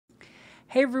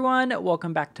Hey everyone,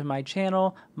 welcome back to my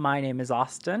channel. My name is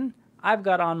Austin. I've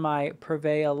got on my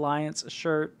Privé Alliance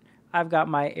shirt. I've got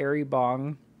my Airy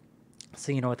Bong.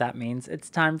 So you know what that means. It's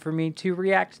time for me to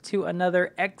react to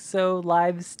another EXO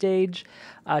live stage.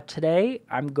 Today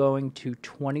I'm going to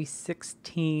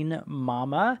 2016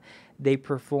 Mama. They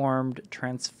performed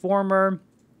Transformer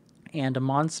and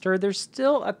Monster. There's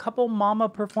still a couple Mama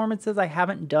performances I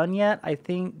haven't done yet. I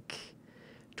think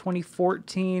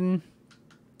 2014.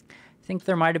 I think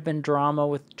there might have been drama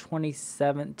with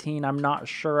 2017. I'm not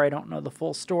sure. I don't know the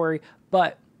full story,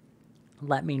 but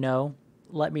let me know.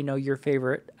 Let me know your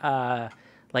favorite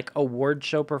like award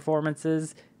show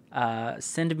performances.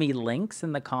 Send me links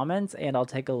in the comments and I'll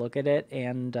take a look at it.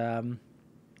 And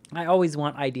I always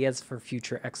want ideas for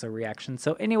future EXO reactions.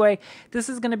 So anyway, this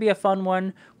is going to be a fun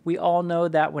one. We all know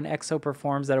that when EXO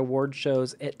performs at award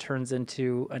shows, it turns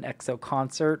into an EXO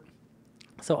concert.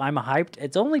 So I'm hyped.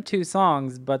 It's only 2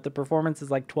 songs, but the performance is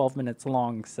like 12 minutes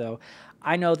long. So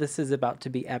I know this is about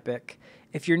to be epic.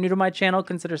 If you're new to my channel,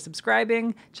 consider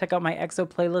subscribing. Check out my EXO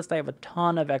playlist. I have a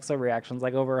ton of EXO reactions,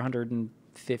 like over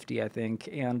 150, I think.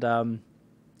 And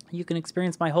you can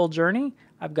experience my whole journey.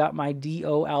 I've got my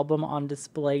DO album on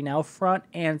display now, front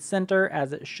and center,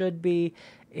 as it should be.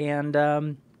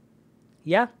 And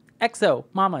yeah, EXO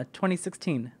Mama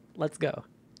 2016. Let's go.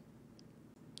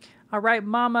 All right,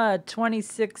 Mama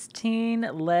 2016,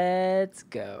 let's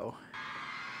go.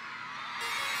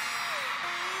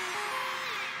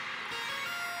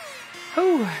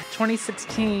 Oh,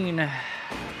 2016.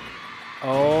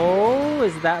 Oh,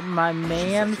 is that my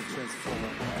man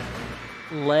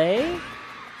Lay?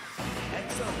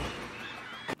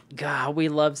 God, we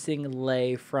love seeing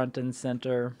Lay front and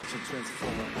center.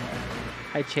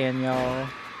 Hi, Chan, y'all.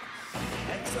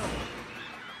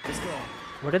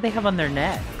 What do they have on their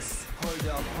necks?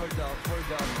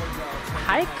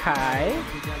 Hi, Kai.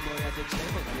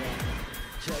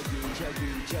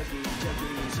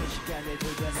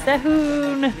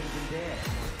 Sehun.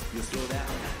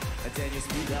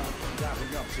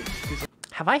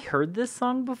 Have I heard this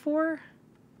song before?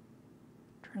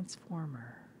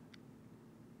 Transformer.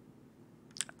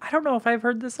 I don't know if I've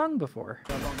heard this song before.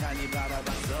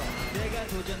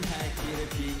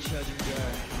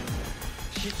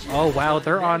 Oh wow,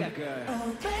 they're on.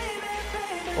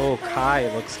 Oh,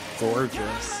 Kai looks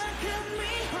gorgeous.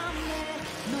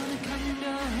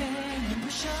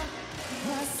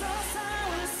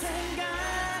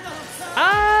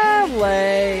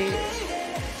 Lay.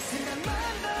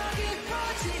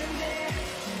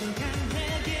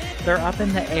 They're up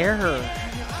in the air.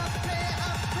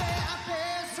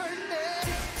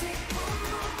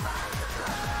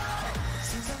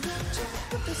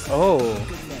 Oh.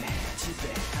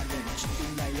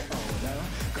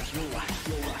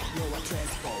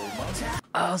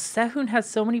 Oh, Sehun has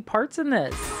so many parts in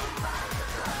this.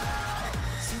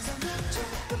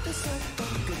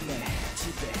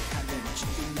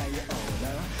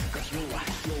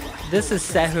 This is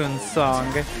Sehun's song.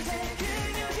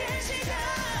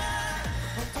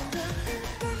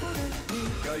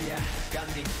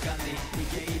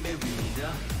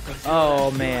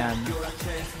 Oh man.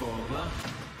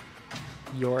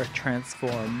 You're a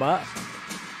transformer.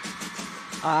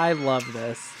 I love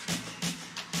this.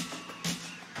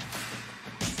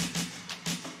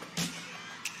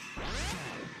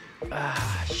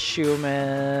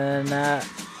 Schumann.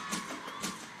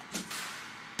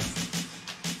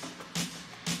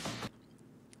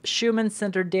 Schumann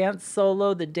center dance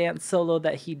solo, the dance solo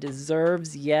that he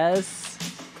deserves, yes.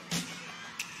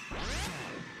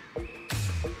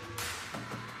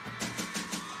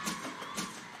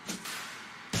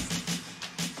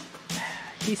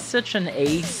 He's such an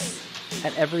ace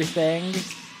at everything.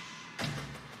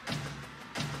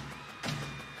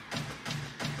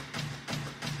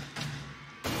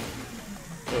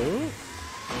 Oh.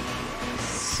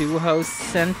 Suho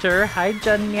center. Hi,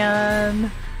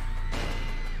 Junyan.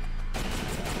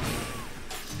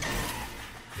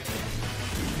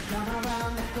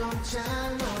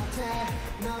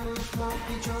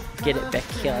 Get it,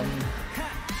 Baekhyun.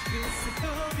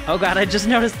 Oh god, I just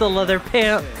noticed the leather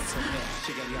pants.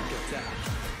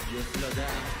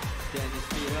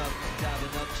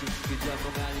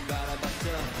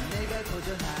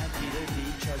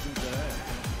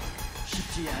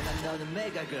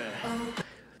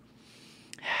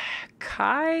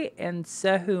 Kai and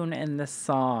Sehun in the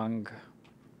song.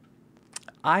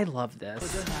 I love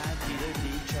this.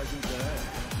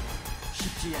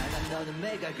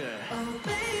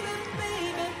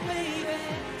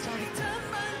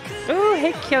 Ooh,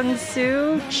 hey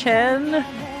Kyung-soo, Chen.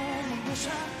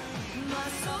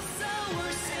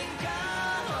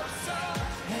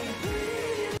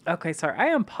 Okay, sorry. I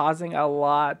am pausing a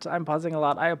lot. I'm pausing a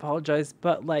lot. I apologize,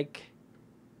 but like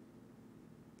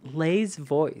Lay's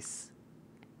voice.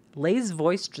 Lay's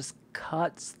voice just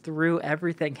cuts through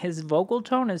everything. His vocal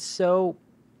tone is so,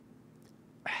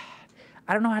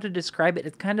 I don't know how to describe it.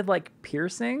 It's kind of like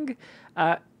piercing.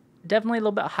 Definitely a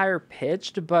little bit higher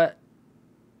pitched, but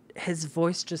his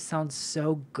voice just sounds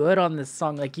so good on this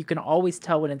song. Like you can always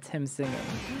tell when it's him singing.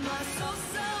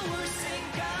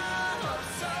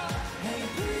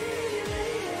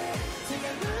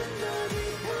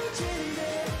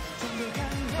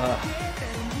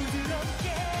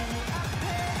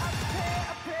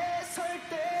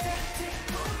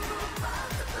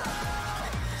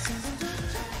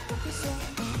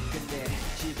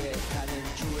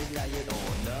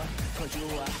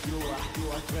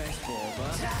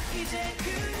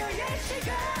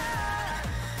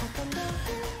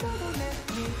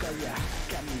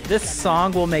 This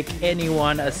song will make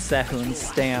anyone a Sehun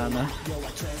stan.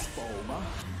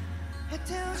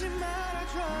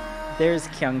 There's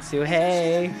Kyungsoo.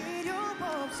 Hey.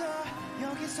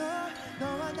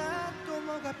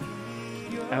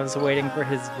 I was waiting for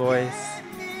his voice.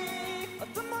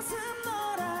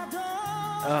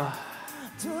 Oh.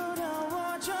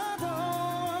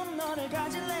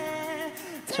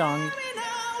 Jung.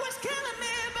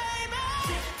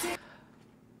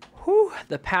 Whew,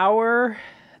 the power,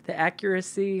 the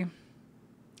accuracy,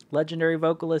 legendary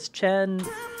vocalist Chen.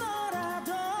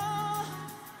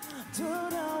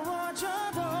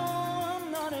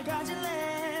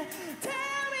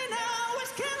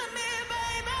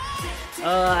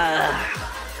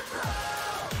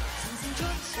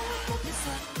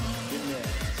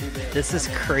 This is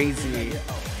crazy.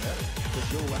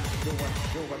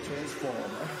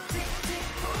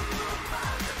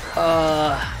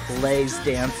 Lay's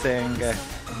dancing.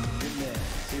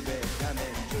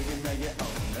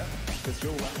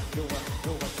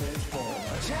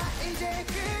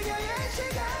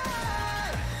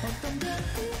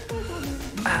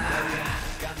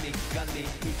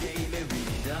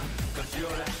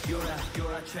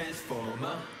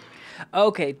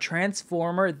 Okay,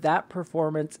 Transformer, that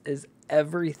performance is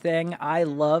everything. I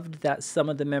loved that some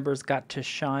of the members got to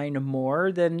shine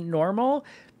more than normal.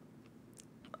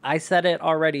 I said it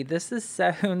already. This is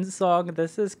Sehun's song.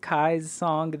 This is Kai's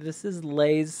song. This is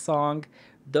Lay's song.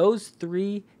 Those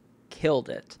three killed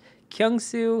it.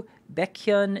 Kyungsoo,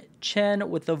 Baekhyun,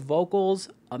 Chen with the vocals,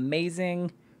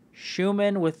 amazing.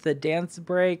 Schumann with the dance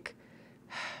break.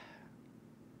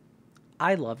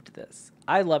 I loved this.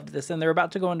 I loved this. And they're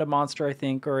about to go into Monster, I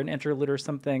think, or an interlude or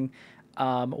something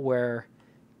where,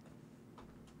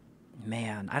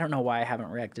 man, I don't know why I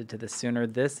haven't reacted to this sooner.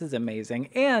 This is amazing.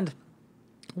 And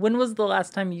when was the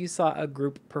last time you saw a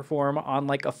group perform on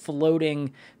like a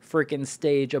floating freaking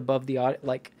stage above the audience?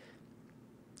 Like,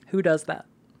 who does that?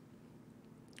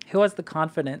 Who has the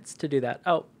confidence to do that?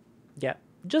 Oh, yeah,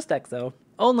 just EXO.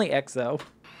 Only EXO.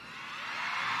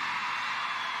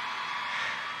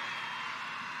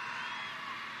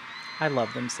 I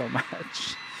love them so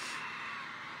much.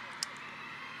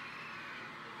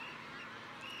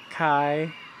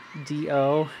 Kai,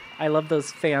 D.O. I love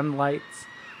those fan lights.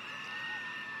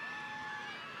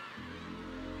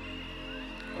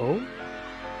 Oh?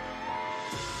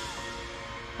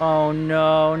 Oh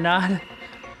no, not...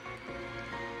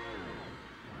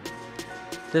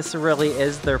 This really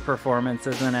is their performance,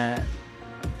 isn't it?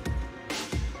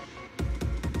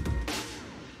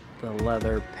 The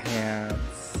leather pants.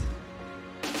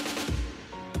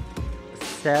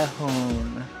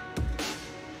 Sehun.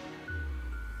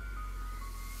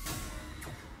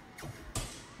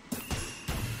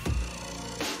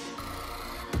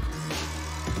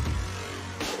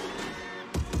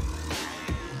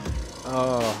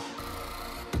 Oh.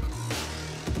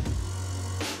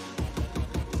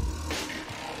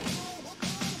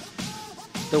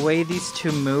 The way these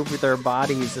two move their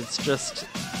bodies, it's just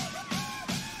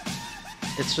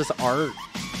art.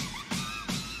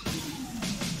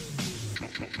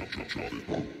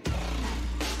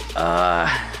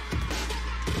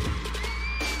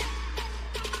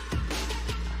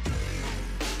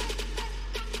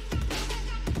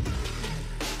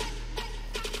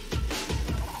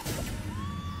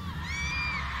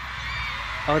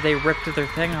 Oh, they ripped their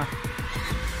thing off.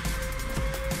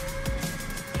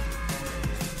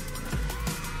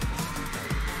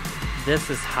 This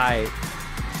is hype.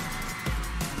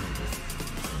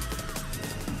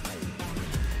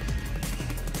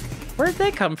 Where'd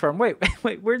they come from? Wait,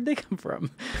 where'd they come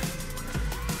from?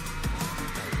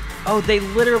 Oh, they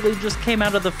literally just came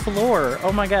out of the floor.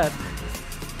 Oh my god.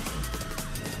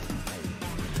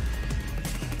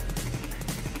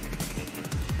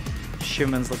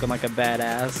 Schumann's looking like a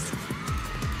badass.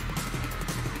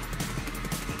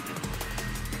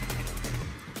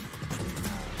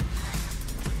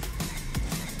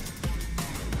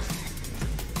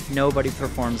 Nobody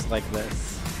performs like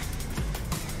this.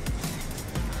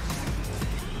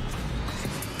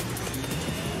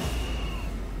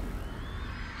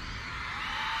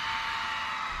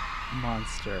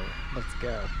 Monster. Let's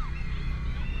go.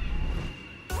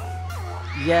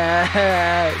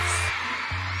 Yes!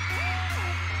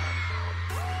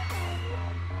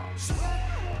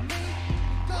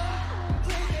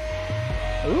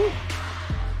 Ooh!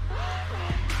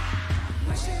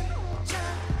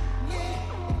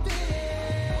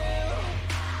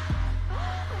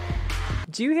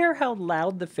 Do you hear how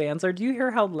loud the fans are? Do you hear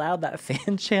how loud that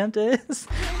fan chant is?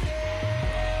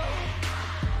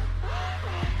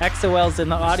 XOL's in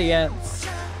the audience.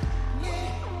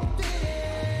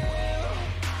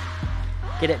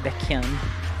 Get it, Baekhyun.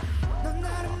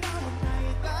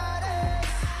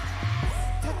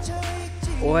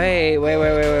 Wait.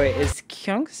 Is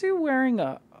Kyungsoo wearing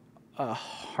a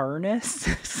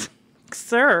harness?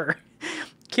 Sir,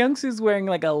 Kyungsoo's wearing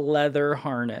like a leather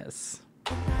harness.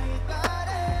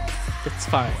 It's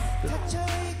fine.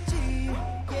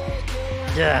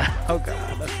 Yeah. Oh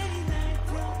god.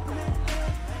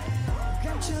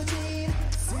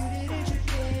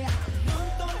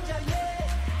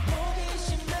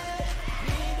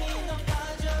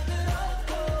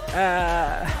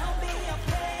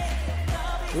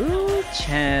 Ooh,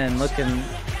 Chen looking.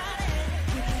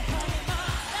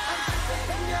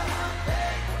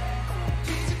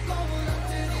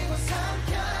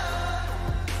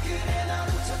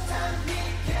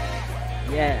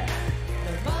 Yeah.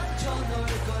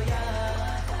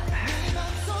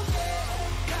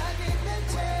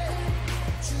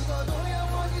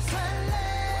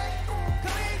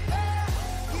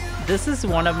 This is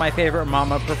one of my favorite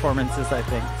Mama performances, I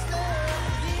think.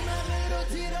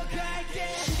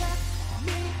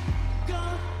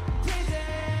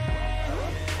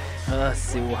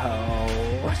 Suho.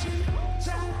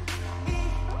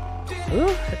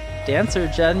 Ooh, dancer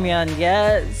Jeonmyeon,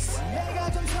 yes.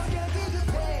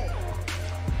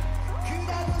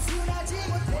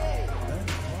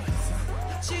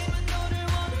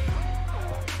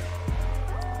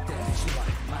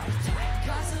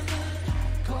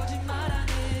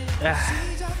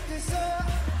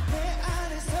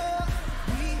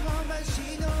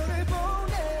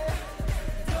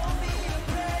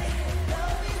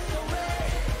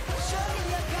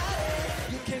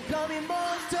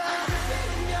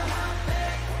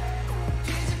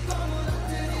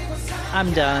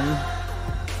 I'm done.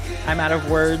 I'm out of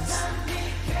words.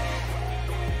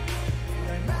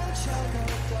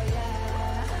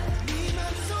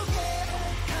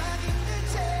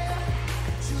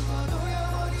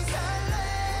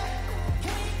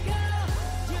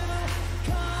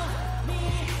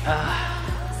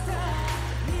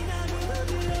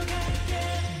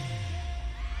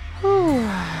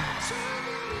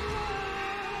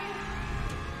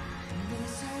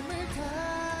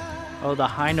 Oh, the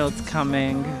high note's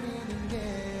coming.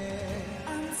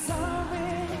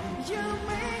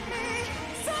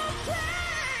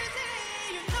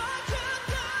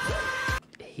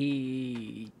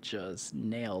 He just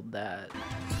nailed that.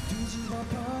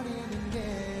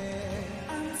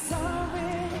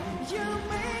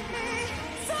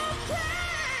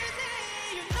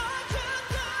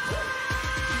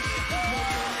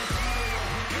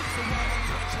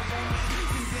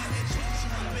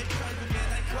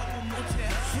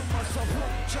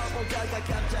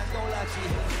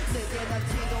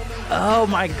 Oh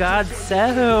my god,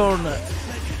 Sehun!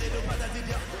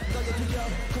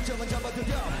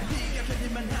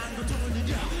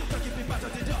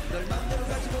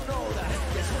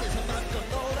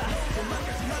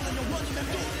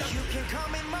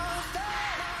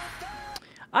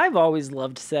 I've always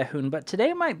loved Sehun, but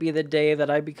today might be the day that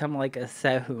I become like a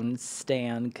Sehun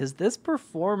stan, because this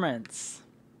performance...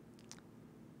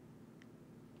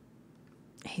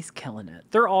 He's killing it.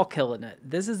 They're all killing it.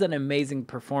 This is an amazing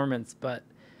performance, but...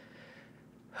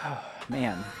 Oh,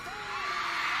 man.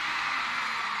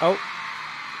 Oh,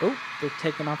 they're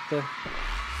taking off the...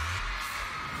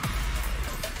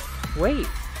 Wait.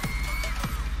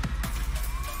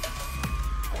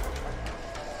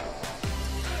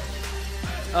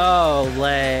 Oh,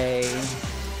 Lay.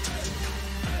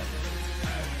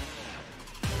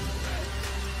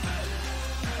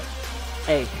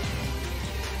 Hey.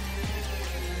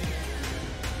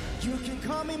 You can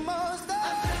call me monster.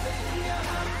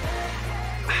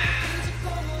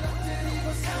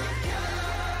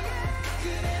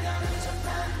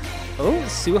 Oh,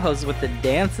 Suho's with the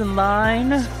dancing line.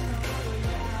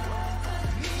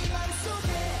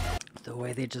 The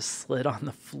way they just slid on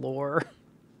the floor.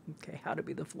 Okay, how to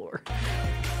be the floor.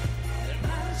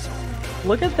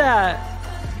 Look at that.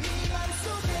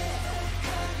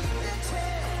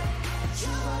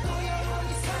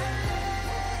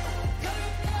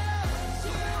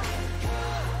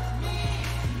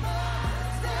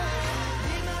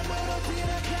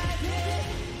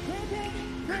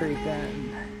 Creepin'.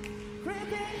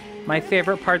 My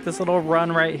favorite part, this little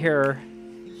run right here.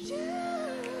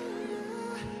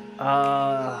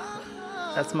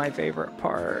 That's my favorite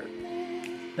part.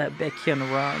 That Baekhyun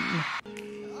run.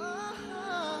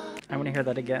 I want to hear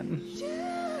that again.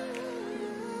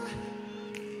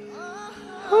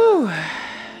 Whew.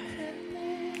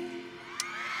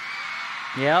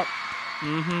 Yep.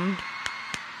 Mm-hmm.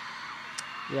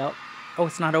 Yep. Oh,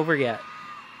 it's not over yet.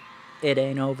 It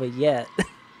ain't over yet.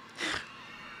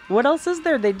 What else is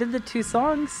there? They did the 2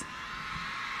 songs.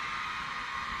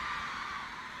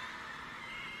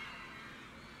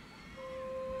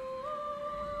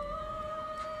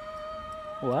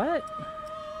 What?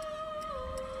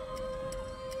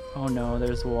 Oh no,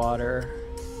 there's water.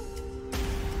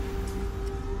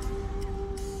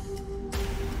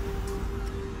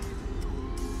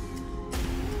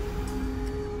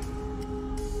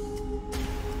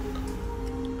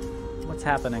 What's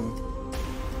happening?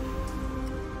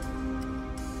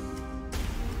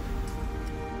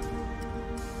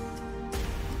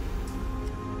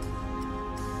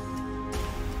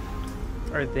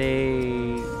 Are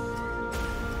they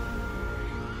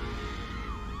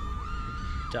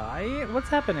die? What's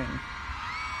happening?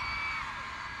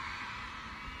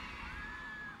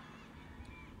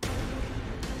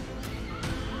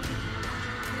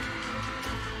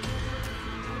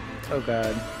 Oh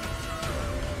god.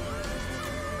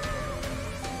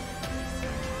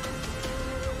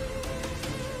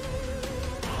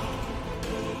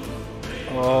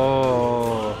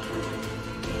 Oh.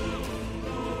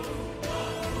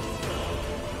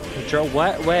 Joe,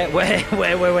 what? Wait.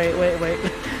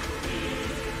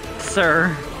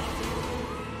 Sir.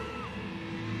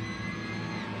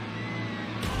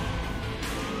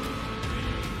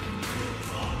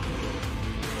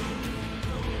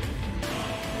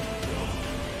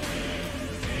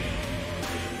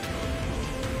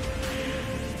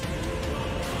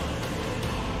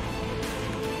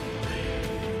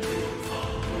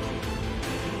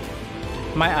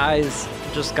 My eyes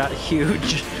just got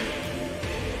huge.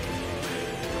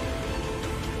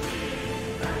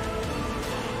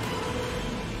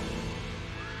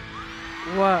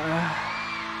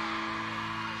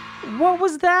 What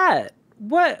was that?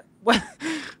 What?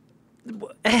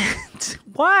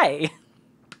 Why?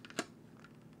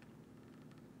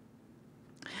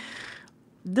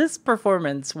 This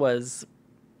performance was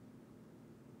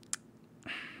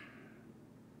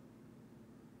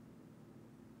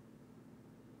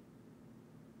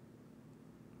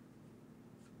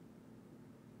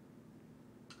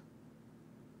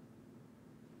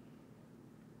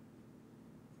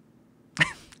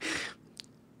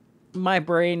my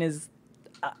brain is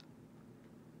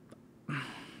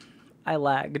I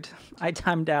lagged. I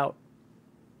timed out.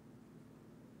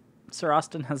 Sir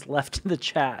Austin has left the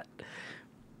chat.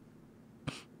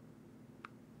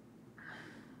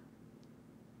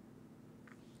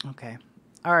 Okay.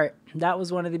 All right. That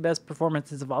was one of the best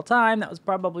performances of all time. That was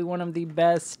probably one of the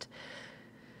best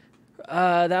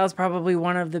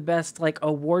like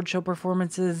award show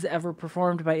performances ever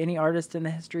performed by any artist in the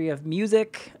history of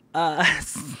music.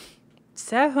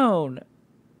 Sehun,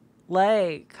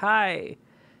 Lay, Kai,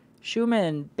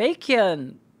 Schumann,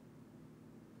 Baekhyun,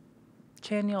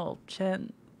 Chanyeol,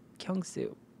 Chen,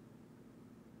 Kyungsu,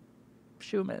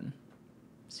 Schumann,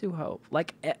 Suho.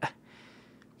 Like,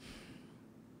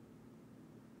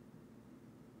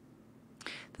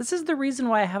 this is the reason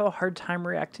why I have a hard time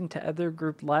reacting to other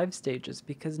group live stages,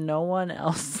 because no one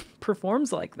else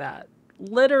performs like that.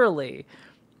 Literally.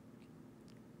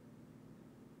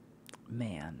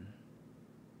 Man.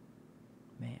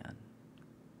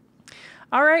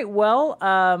 All right, well,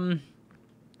 I'm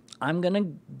gonna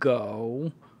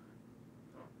go.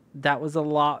 That was a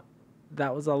lot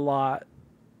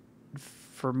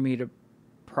for me to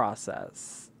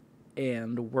process,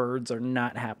 and words are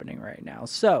not happening right now.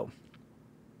 So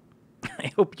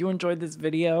I hope you enjoyed this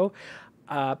video.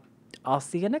 I'll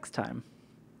see you next time.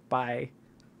 Bye.